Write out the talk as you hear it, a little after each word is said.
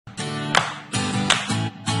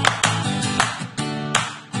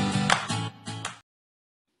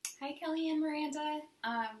Kelly and Miranda.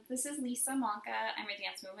 This is Lisa Monka. I'm a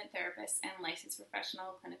dance movement therapist and licensed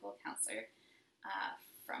professional clinical counselor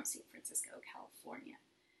from San Francisco, California.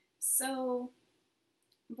 So,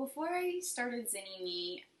 before I started Zinni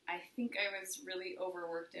Me, I think I was really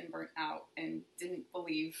overworked and burnt out and didn't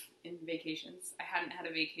believe in vacations. I hadn't had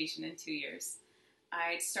a vacation in 2 years.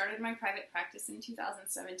 I started my private practice in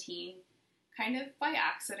 2017, kind of by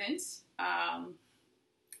accident.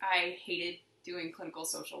 I hated doing clinical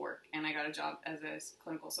social work, and I got a job as a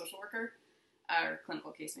clinical social worker or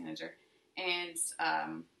clinical case manager. And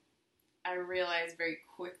I realized very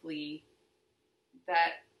quickly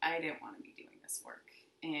that I didn't want to be doing this work.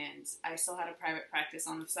 And I still had a private practice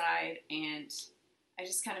on the side, and I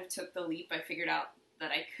just kind of took the leap. I figured out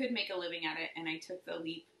that I could make a living at it, and I took the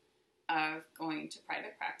leap of going to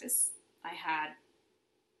private practice. I had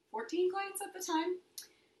 14 clients at the time,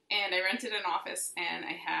 and I rented an office, and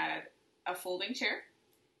I had a folding chair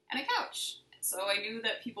and a couch. So I knew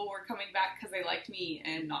that people were coming back because they liked me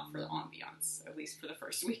and not for the ambiance, at least for the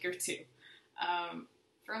first week or two.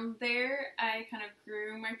 From there, I kind of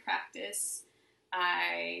grew my practice.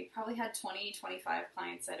 I probably had 20, 25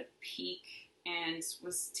 clients at a peak and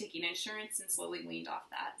was taking insurance and slowly weaned off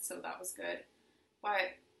that, so that was good.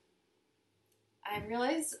 But I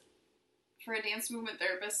realized for a dance movement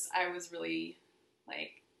therapist, I was really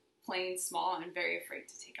playing small and very afraid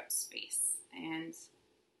to take up space. And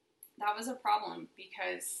that was a problem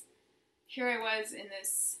because here I was in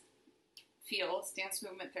this field, dance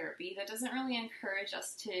movement therapy, that doesn't really encourage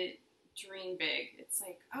us to dream big. It's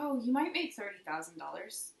like, oh, you might make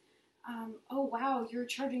 $30,000. Oh, wow, you're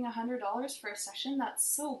charging $100 for a session? That's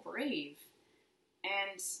so brave.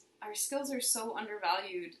 And our skills are so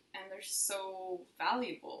undervalued and they're so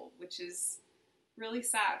valuable, which is really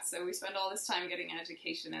sad. So we spend all this time getting an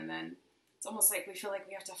education, and then it's almost like we feel like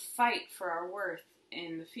we have to fight for our worth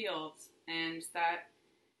in the field. And that,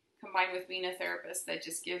 combined with being a therapist that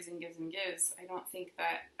just gives and gives and gives, I don't think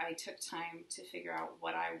that I took time to figure out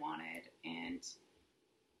what I wanted and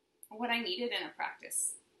what I needed in a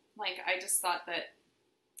practice. I just thought that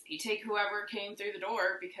you take whoever came through the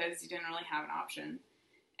door because you didn't really have an option,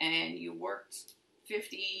 and you worked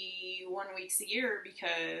 51 weeks a year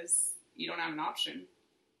because you don't have an option.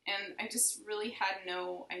 And I just really had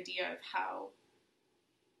no idea of how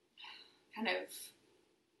kind of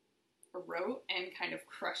rote and kind of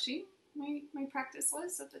crushing my practice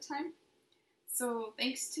was at the time. So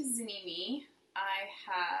thanks to Zinni Me, I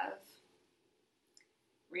have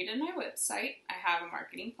redone my website. I have a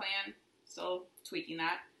marketing plan, still tweaking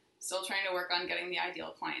that, still trying to work on getting the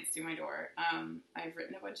ideal clients through my door. I've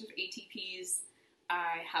written a bunch of ATPs.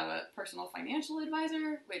 I have a personal financial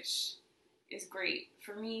advisor, which is great.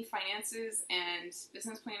 For me, finances and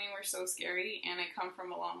business planning were so scary, and I come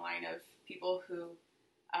from a long line of people who,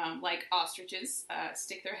 like ostriches,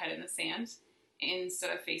 stick their head in the sand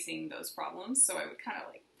instead of facing those problems. So I would kind of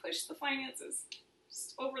push the finances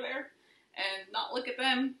just over there and not look at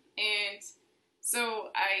them. And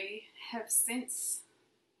so I have since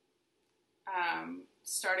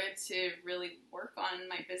started to really work on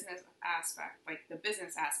my business aspect, the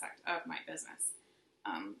business aspect of my business.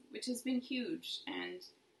 Which has been huge, and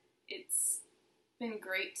it's been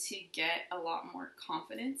great to get a lot more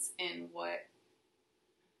confidence in what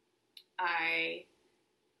I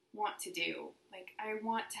want to do. I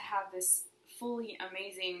want to have this fully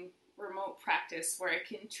amazing remote practice where I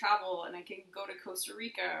can travel and I can go to Costa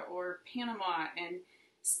Rica or Panama and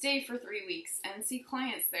stay for 3 weeks and see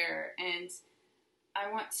clients there, and I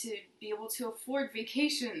want to be able to afford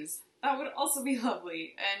vacations. That would also be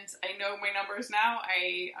lovely. And I know my numbers now.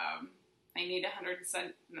 I need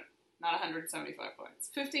 175 clients.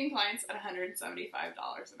 15 clients at $175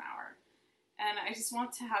 an hour. And I just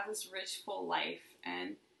want to have this rich, full life.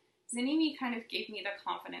 And Zinni Me kind of gave me the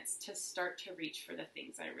confidence to start to reach for the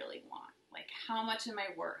things I really want. How much am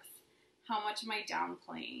I worth? How much am I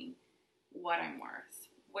downplaying what I'm worth?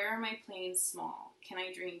 Where am I playing small? Can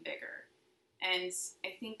I dream bigger? And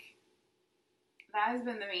I think that has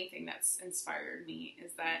been the main thing that's inspired me,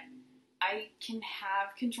 is that I can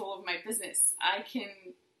have control of my business. I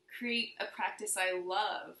can create a practice I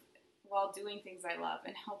love while doing things I love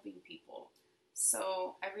and helping people.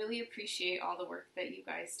 So I really appreciate all the work that you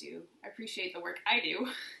guys do. I appreciate the work I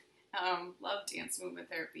do. Love dance movement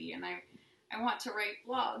therapy, and I want to write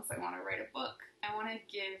blogs. I want to write a book. I want to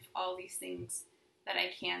give all these things that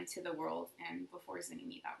I can to the world, and before Zinni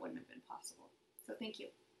Me, that wouldn't have been possible. So thank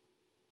you.